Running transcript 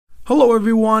Hello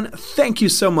everyone, thank you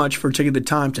so much for taking the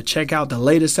time to check out the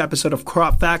latest episode of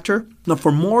Crop Factor. Now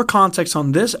for more context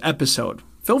on this episode,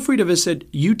 feel free to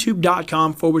visit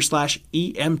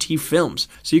youtube.com/EMT Films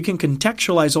so you can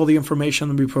contextualize all the information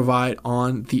that we provide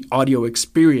on the audio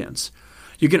experience.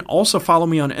 You can also follow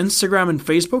me on Instagram and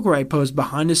Facebook where I post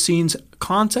behind the scenes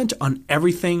content on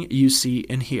everything you see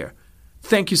and hear.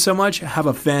 Thank you so much, have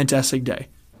a fantastic day.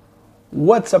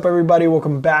 What's up everybody,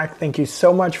 welcome back. Thank you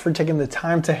so much for taking the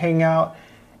time to hang out.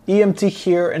 EMT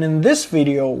here, and in this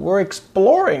video we're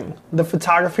exploring the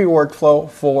photography workflow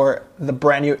for the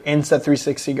brand new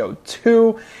Insta360 Go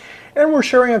 2, and we're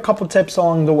sharing a couple tips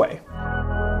along the way.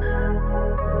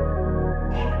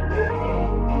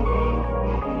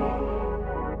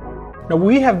 Now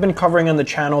we have been covering on the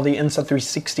channel the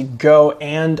Insta360 Go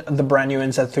and the brand new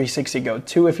Insta360 Go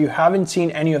 2. If you haven't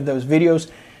seen any of those videos,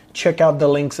 check out the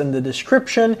links in the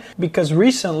description, because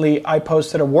recently I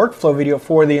posted a workflow video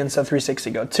for the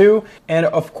Insta360 Go 2, and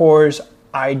of course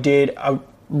I did a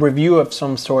review of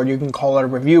some sort. You can call it a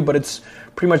review, but it's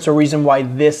pretty much the reason why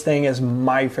this thing is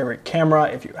my favorite camera.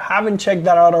 If you haven't checked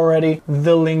that out already,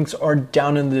 the links are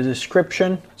down in the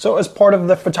description. So as part of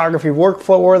the photography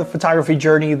workflow or the photography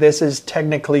journey, this is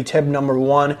technically tip number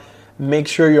 1. Make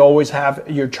sure you always have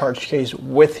your charge case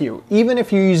with you. Even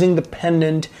if you're using the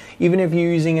pendant, even if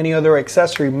you're using any other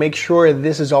accessory, make sure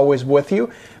this is always with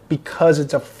you because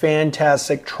it's a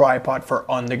fantastic tripod for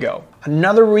on the go.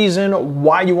 Another reason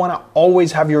why you want to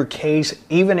always have your case,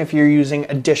 even if you're using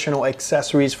additional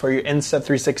accessories for your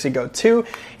Insta360 Go 2,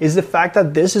 is the fact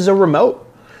that this is a remote.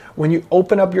 When you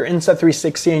open up your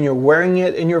Insta360 and you're wearing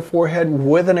it in your forehead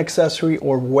with an accessory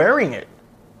or wearing it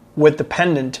with the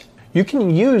pendant, you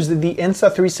can use the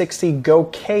Insta360 Go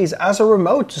case as a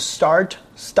remote to start,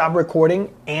 stop recording,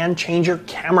 and change your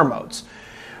camera modes,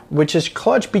 which is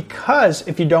clutch because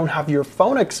if you don't have your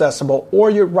phone accessible or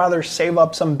you'd rather save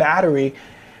up some battery,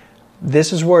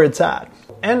 this is where it's at.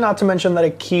 And not to mention that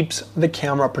it keeps the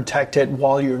camera protected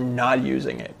while you're not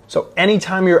using it. So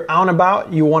anytime you're out and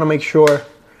about, you want to make sure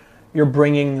you're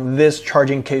bringing this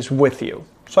charging case with you.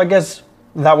 So I guess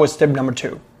that was tip number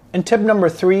 2. And tip number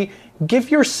 3,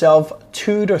 give yourself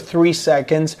 2 to 3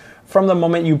 seconds from the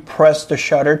moment you press the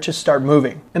shutter to start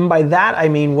moving. And by that I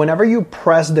mean whenever you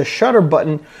press the shutter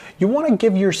button, you want to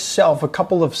give yourself a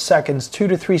couple of seconds, 2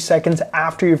 to 3 seconds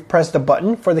after you've pressed the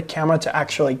button for the camera to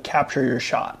actually capture your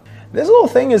shot. This little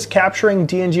thing is capturing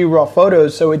DNG raw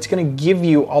photos, so it's going to give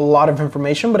you a lot of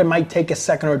information, but it might take a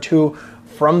second or two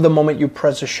from the moment you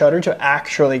press the shutter to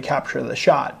actually capture the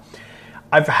shot.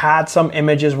 I've had some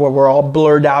images where we're all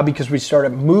blurred out because we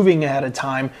started moving ahead of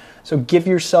time. So give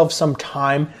yourself some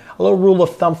time. A little rule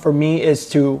of thumb for me is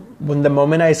to, when the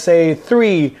moment I say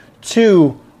 3,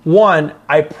 2, 1,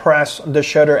 I press the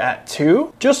shutter at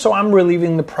 2, just so I'm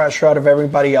relieving the pressure out of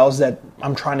everybody else that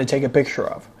I'm trying to take a picture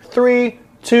of. 3,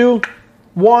 2,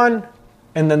 1,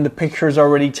 and then the picture is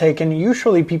already taken.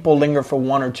 Usually people linger for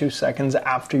 1 or 2 seconds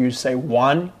after you say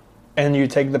 1 and you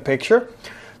take the picture.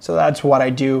 So that's what I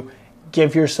do.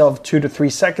 Give yourself 2 to 3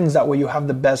 seconds, that way you have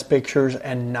the best pictures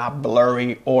and not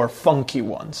blurry or funky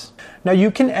ones. Now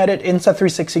you can edit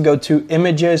Insta360 Go 2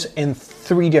 images in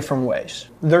 3 different ways.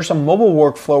 There's a mobile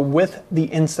workflow with the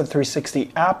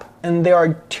Insta360 app, and there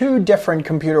are 2 different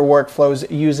computer workflows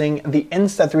using the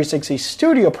Insta360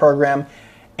 Studio program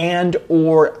and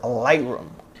or Lightroom.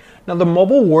 Now the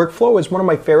mobile workflow is one of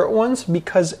my favorite ones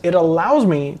because it allows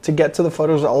me to get to the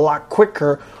photos a lot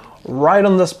quicker, right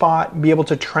on the spot, be able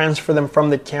to transfer them from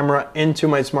the camera into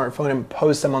my smartphone and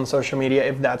post them on social media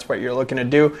if that's what you're looking to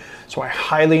do. So I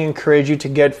highly encourage you to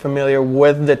get familiar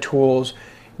with the tools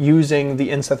using the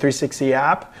Insta360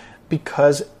 app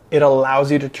because it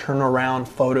allows you to turn around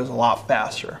photos a lot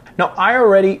faster. Now I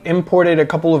already imported a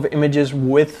couple of images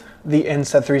with the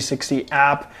Insta360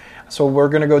 app. So we're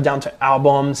gonna go down to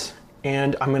albums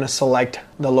and I'm gonna select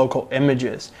the local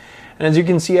images. And as you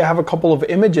can see, I have a couple of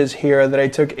images here that I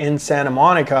took in Santa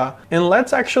Monica, and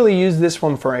let's actually use this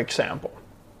one for example.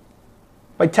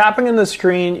 By tapping on the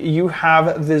screen, you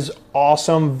have this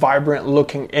awesome, vibrant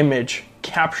looking image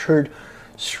captured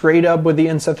straight up with the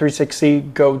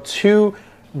Insta360 Go 2.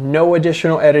 No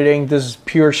additional editing, this is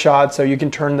pure shot, so you can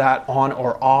turn that on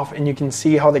or off, and you can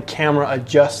see how the camera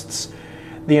adjusts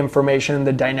the information,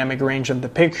 the dynamic range of the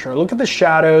picture. Look at the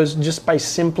shadows just by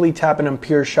simply tapping on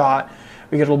pure shot.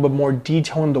 We get a little bit more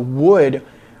detail in the wood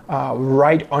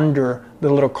right under the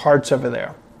little carts over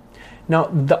there. Now,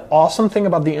 the awesome thing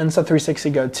about the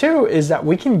Insta360 Go 2 is that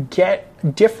we can get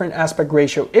different aspect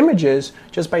ratio images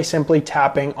just by simply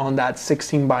tapping on that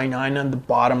 16:9 in the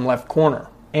bottom left corner.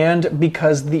 And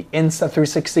because the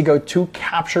Insta360 Go 2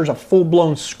 captures a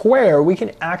full-blown square, we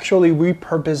can actually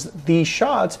repurpose these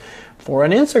shots for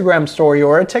an Instagram story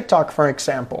or a TikTok, for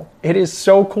example. It is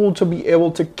so cool to be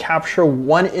able to capture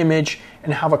one image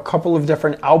and have a couple of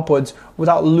different outputs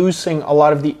without losing a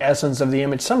lot of the essence of the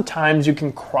image. Sometimes you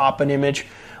can crop an image,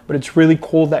 but it's really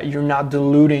cool that you're not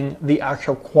diluting the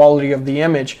actual quality of the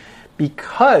image,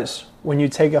 because when you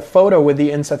take a photo with the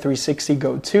Insta360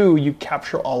 Go 2, you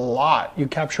capture a lot. You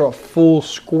capture a full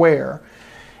square.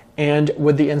 And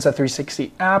with the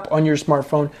Insta360 app on your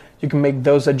smartphone, you can make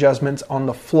those adjustments on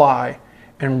the fly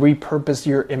and repurpose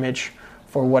your image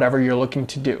for whatever you're looking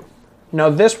to do. Now,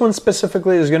 this one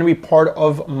specifically is going to be part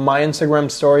of my Instagram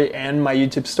story and my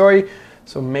YouTube story.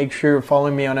 So make sure you're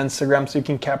following me on Instagram so you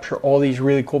can capture all these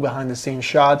really cool behind the scenes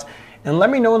shots. And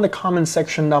let me know in the comments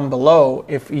section down below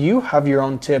if you have your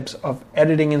own tips of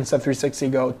editing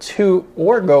Insta360 Go 2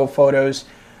 or Go photos.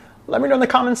 Let me know in the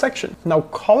comment section. Now,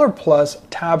 Color Plus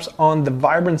tabs on the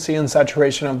vibrancy and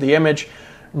saturation of the image.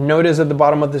 Notice at the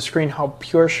bottom of the screen how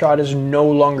Pure Shot is no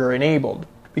longer enabled,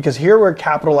 because here we're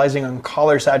capitalizing on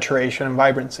color saturation and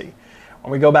vibrancy.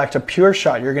 When we go back to Pure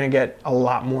Shot, you're going to get a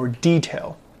lot more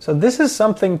detail. So this is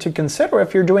something to consider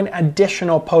if you're doing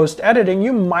additional post editing.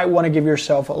 You might want to give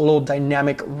yourself a little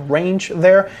dynamic range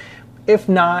there. If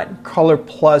not, Color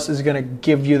Plus is going to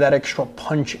give you that extra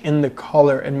punch in the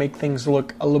color and make things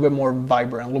look a little bit more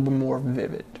vibrant, a little bit more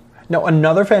vivid. Now,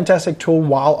 another fantastic tool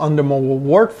while on the mobile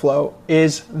workflow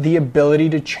is the ability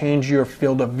to change your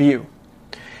field of view.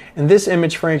 In this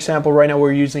image, for example, right now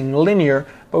we're using linear,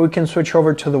 but we can switch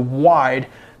over to the wide,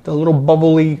 the little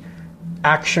bubbly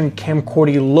action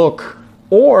camcordy look,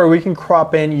 or we can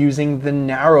crop in using the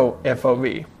narrow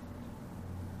FOV.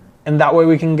 And that way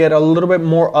we can get a little bit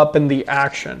more up in the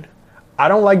action. I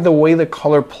don't like the way the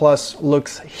Color Plus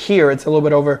looks here. It's a little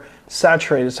bit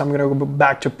oversaturated, so I'm gonna go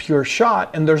back to Pure Shot,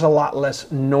 and there's a lot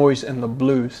less noise in the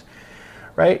blues,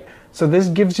 right? So this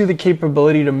gives you the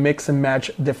capability to mix and match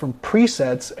different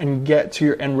presets and get to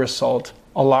your end result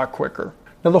a lot quicker.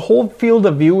 Now, the whole field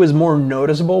of view is more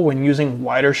noticeable when using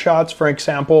wider shots. For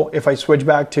example, if I switch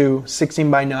back to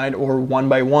 16:9 or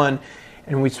 1:1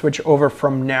 and we switch over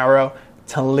from narrow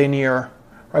to linear,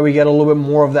 right, we get a little bit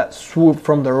more of that swoop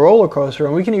from the roller coaster,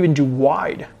 and we can even do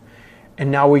wide.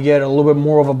 And now we get a little bit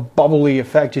more of a bubbly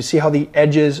effect. You see how the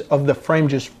edges of the frame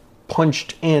just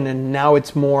punched in, and now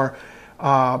it's more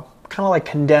kind of like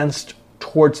condensed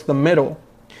towards the middle.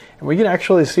 And we can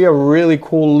actually see a really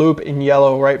cool loop in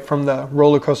yellow right from the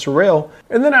roller coaster rail.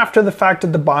 And then after the fact,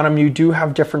 at the bottom, you do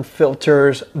have different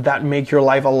filters that make your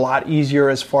life a lot easier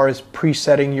as far as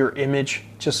presetting your image,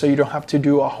 just so you don't have to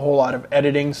do a whole lot of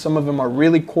editing. Some of them are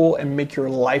really cool and make your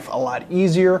life a lot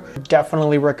easier.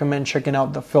 Definitely recommend checking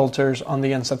out the filters on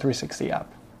the Insta360 app.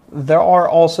 There are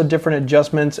also different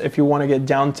adjustments if you want to get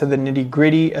down to the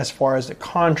nitty-gritty as far as the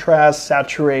contrast,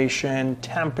 saturation,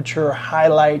 temperature,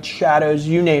 highlight, shadows,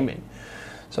 you name it.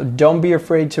 So don't be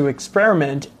afraid to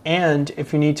experiment, and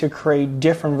if you need to create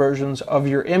different versions of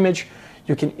your image,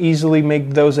 you can easily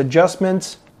make those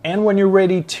adjustments. And when you're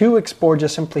ready to export,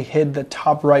 just simply hit the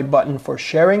top right button for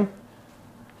sharing.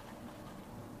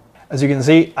 As you can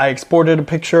see, I exported a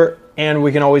picture, and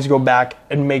we can always go back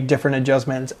and make different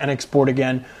adjustments and export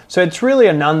again. So it's really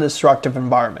a non-destructive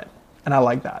environment, and I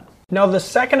like that. Now, the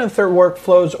second and third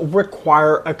workflows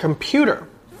require a computer.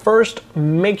 First,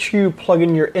 make sure you plug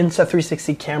in your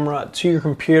Insta360 camera to your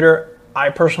computer. I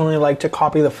personally like to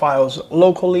copy the files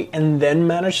locally and then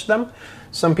manage them.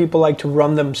 Some people like to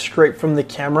run them straight from the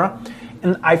camera,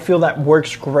 and I feel that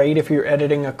works great if you're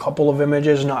editing a couple of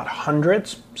images, not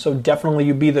hundreds. So definitely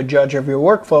you be the judge of your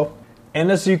workflow. And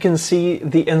as you can see,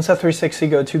 the Insta360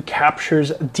 Go 2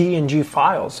 captures DNG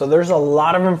files. So there's a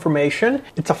lot of information.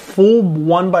 It's a full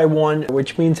 1:1,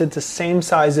 which means it's the same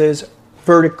sizes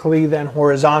vertically than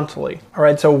horizontally. All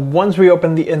right, so once we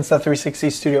open the Insta360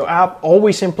 Studio app, all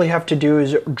we simply have to do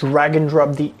is drag and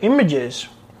drop the images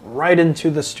right into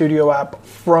the Studio app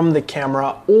from the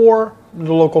camera or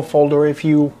the local folder if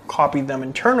you copy them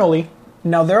internally.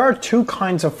 Now, there are two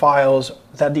kinds of files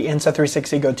that the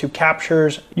Insta360 Go 2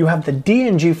 captures. You have the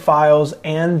DNG files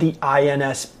and the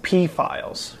INSP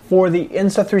files. For the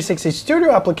Insta360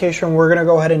 Studio application, we're gonna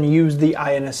go ahead and use the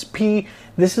INSP.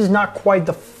 This is not quite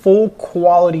the full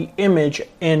quality image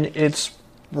in its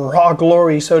raw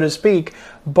glory, so to speak,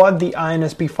 but the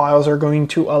INSP files are going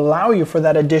to allow you for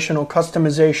that additional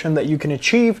customization that you can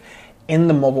achieve in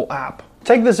the mobile app.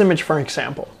 Take this image for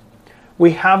example.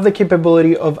 We have the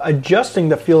capability of adjusting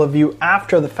the field of view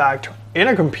after the fact in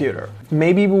a computer.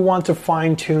 Maybe we want to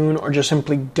fine tune or just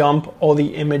simply dump all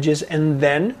the images and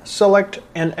then select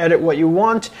and edit what you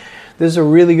want. This is a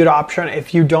really good option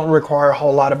if you don't require a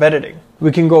whole lot of editing.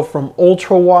 We can go from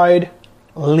ultra wide,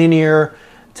 linear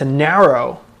to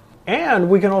narrow, and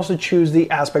we can also choose the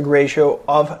aspect ratio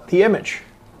of the image.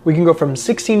 We can go from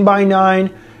 16:9,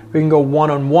 we can go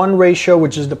 1:1 ratio,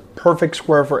 which is the perfect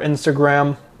square for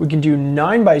Instagram. We can do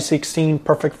 9:16,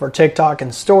 perfect for TikTok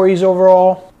and stories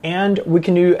overall. And we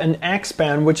can do an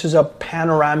X-Pan, which is a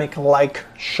panoramic-like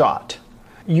shot.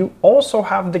 You also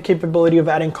have the capability of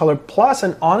adding color plus,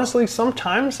 and honestly,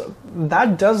 sometimes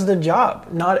that does the job.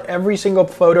 Not every single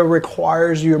photo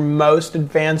requires your most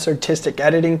advanced artistic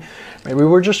editing. Maybe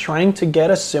we're just trying to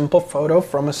get a simple photo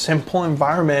from a simple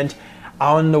environment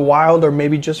out in the wild, or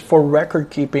maybe just for record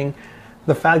keeping.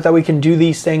 The fact that we can do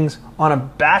these things on a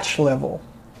batch level,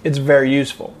 it's very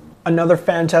useful. Another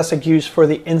fantastic use for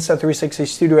the Insta360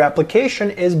 Studio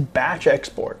application is batch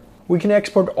export. We can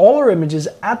export all our images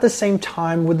at the same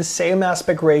time with the same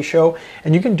aspect ratio,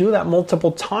 and you can do that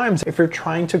multiple times if you're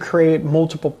trying to create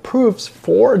multiple proofs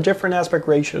for different aspect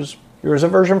ratios. Here's a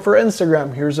version for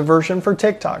Instagram, here's a version for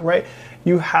TikTok, right?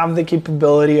 You have the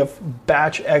capability of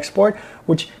batch export,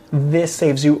 which this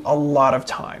saves you a lot of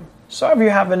time. So if you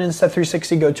have an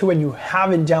Insta360 Go 2 and you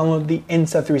haven't downloaded the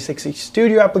Insta360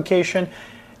 Studio application,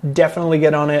 definitely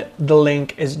get on it. The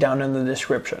link is down in the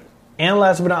description. And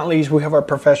last but not least, we have our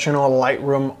professional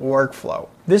Lightroom workflow.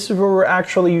 This is where we're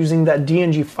actually using that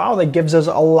DNG file that gives us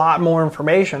a lot more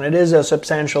information. It is a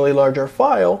substantially larger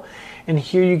file, and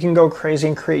here you can go crazy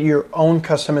and create your own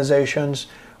customizations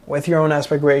with your own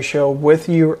aspect ratio, with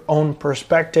your own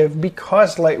perspective,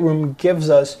 because Lightroom gives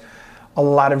us a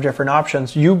lot of different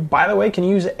options. You, by the way, can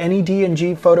use any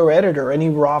DNG photo editor, any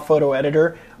raw photo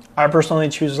editor. I personally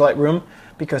choose Lightroom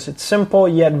because it's simple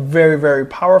yet very, very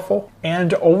powerful.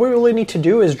 And all we really need to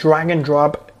do is drag and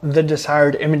drop the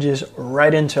desired images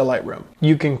right into Lightroom.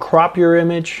 You can crop your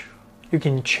image, you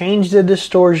can change the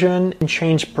distortion, and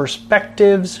change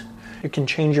perspectives, you can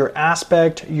change your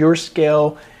aspect, your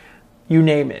scale, you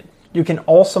name it. You can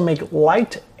also make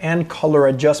light and color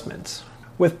adjustments.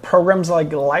 With programs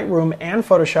like Lightroom and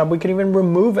Photoshop, we can even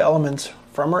remove elements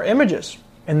from our images.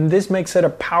 And this makes it a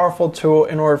powerful tool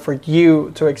in order for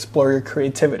you to explore your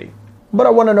creativity. But I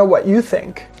want to know what you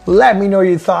think. Let me know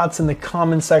your thoughts in the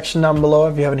comment section down below.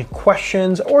 If you have any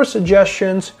questions or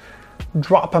suggestions,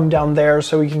 drop them down there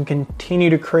so we can continue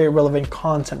to create relevant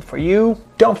content for you.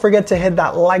 Don't forget to hit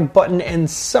that like button and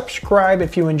subscribe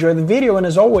if you enjoyed the video. And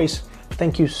as always,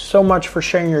 thank you so much for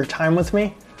sharing your time with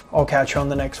me. I'll catch you on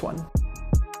the next one.